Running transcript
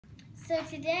So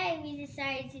today we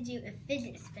decided to do a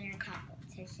fidget spinner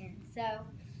competition. So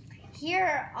here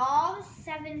are all the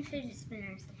 7 fidget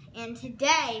spinners, and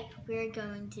today we're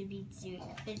going to be doing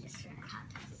a fidget spinner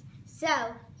contest.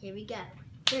 So here we go.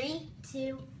 3,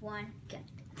 2, 1, go.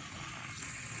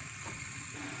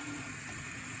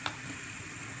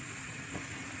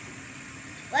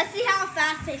 Let's see how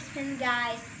fast they spin,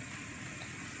 guys.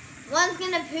 One's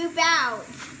gonna poop out.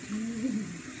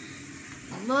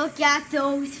 Look at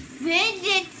those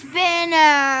fidget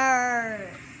spinners.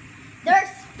 They're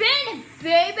spinning,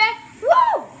 baby.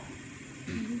 Woo!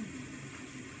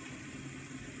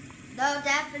 They'll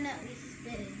definitely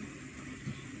spin.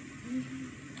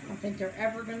 I don't think they're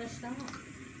ever going to stop.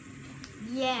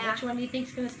 Yeah. Which one do you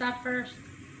think's going to stop first?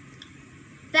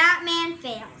 Batman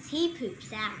fails. He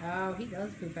poops out. Oh, he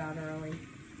does poop out early.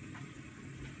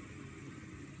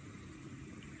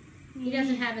 He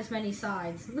doesn't have as many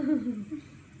sides.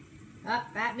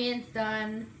 Batman's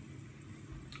done.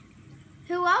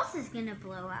 Who else is gonna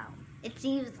blow out? It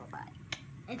seems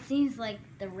like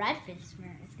the red fidget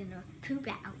spinner is gonna poop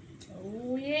out.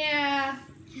 Oh yeah.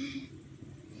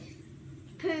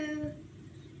 Poo.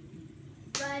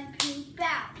 Red poop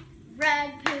out.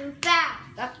 Red poop out.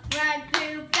 Red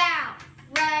poop out.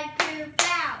 Red poop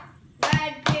out.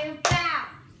 Red poop out.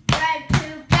 Red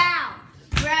poop out.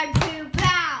 Red poop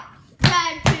out.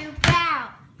 Red poop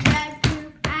out. Red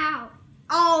poop out.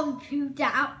 All pooped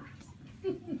out.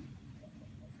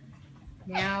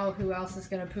 Now who else is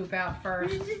going to poop out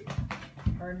first?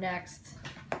 Or next?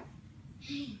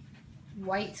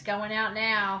 White's going out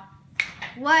now.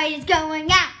 White is going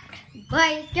out.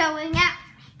 White is going out.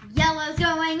 Yellow's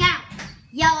going out.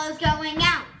 Yellow's going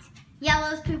out.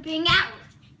 Yellow's pooping out.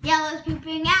 Yellow's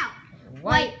pooping out.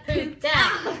 White pooped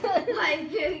out. White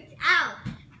pooped out.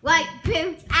 White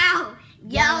pooped out.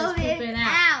 Yellow's pooping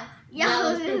out.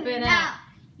 Yellow's pooping out.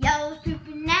 Yellow's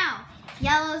pooping out.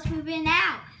 Yellow's pooping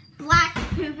out. Black's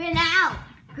pooping out.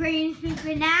 Green's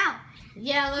pooping out.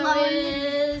 Yellow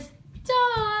is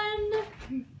done.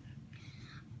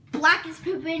 Black is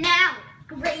pooping out.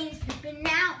 Green's pooping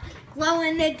out. Glow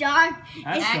in the dark.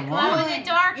 That glow in the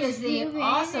dark is the pooping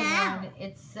awesome out. one.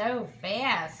 It's so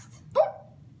fast. Boop,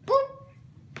 boop,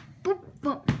 boop,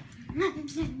 boop.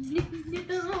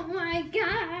 Oh my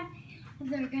God.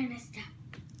 They're gonna stop.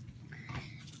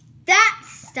 That's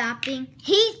stopping.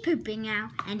 He's pooping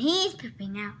out, and he's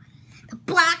pooping out. The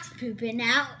black's pooping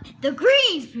out. The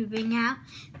green's pooping out.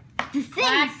 The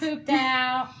Black pooped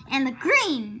out. And the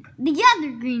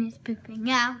other green is pooping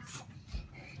out.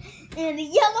 And the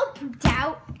yellow pooped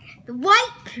out. The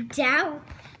white pooped out.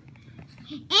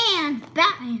 And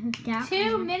Batman pooped out.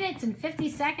 2 minutes and 50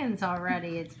 seconds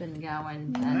already it's been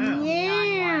going.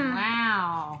 Yeah.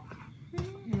 Wow. I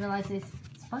didn't realize it's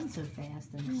fun so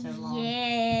fast and so long.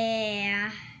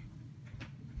 Yeah.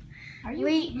 Are you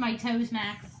eating my toes,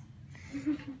 Max?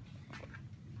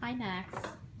 Hi, Max.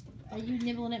 Are you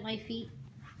nibbling at my feet?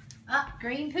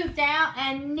 Green pooped out,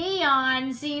 and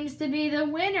Neon seems to be the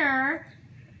winner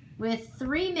with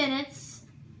 3 minutes.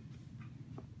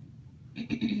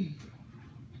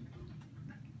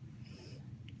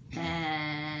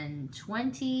 And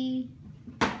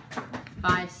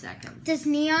 25 seconds. Does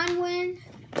Neon win?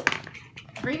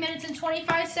 3 minutes and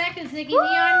 25 seconds, Nikki. Woo!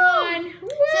 Neon won.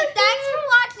 So thanks for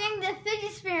watching the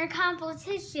fidget spinner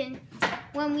competition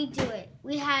when we do it.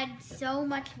 We had so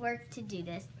much work to do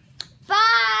this.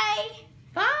 Bye!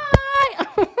 Bye.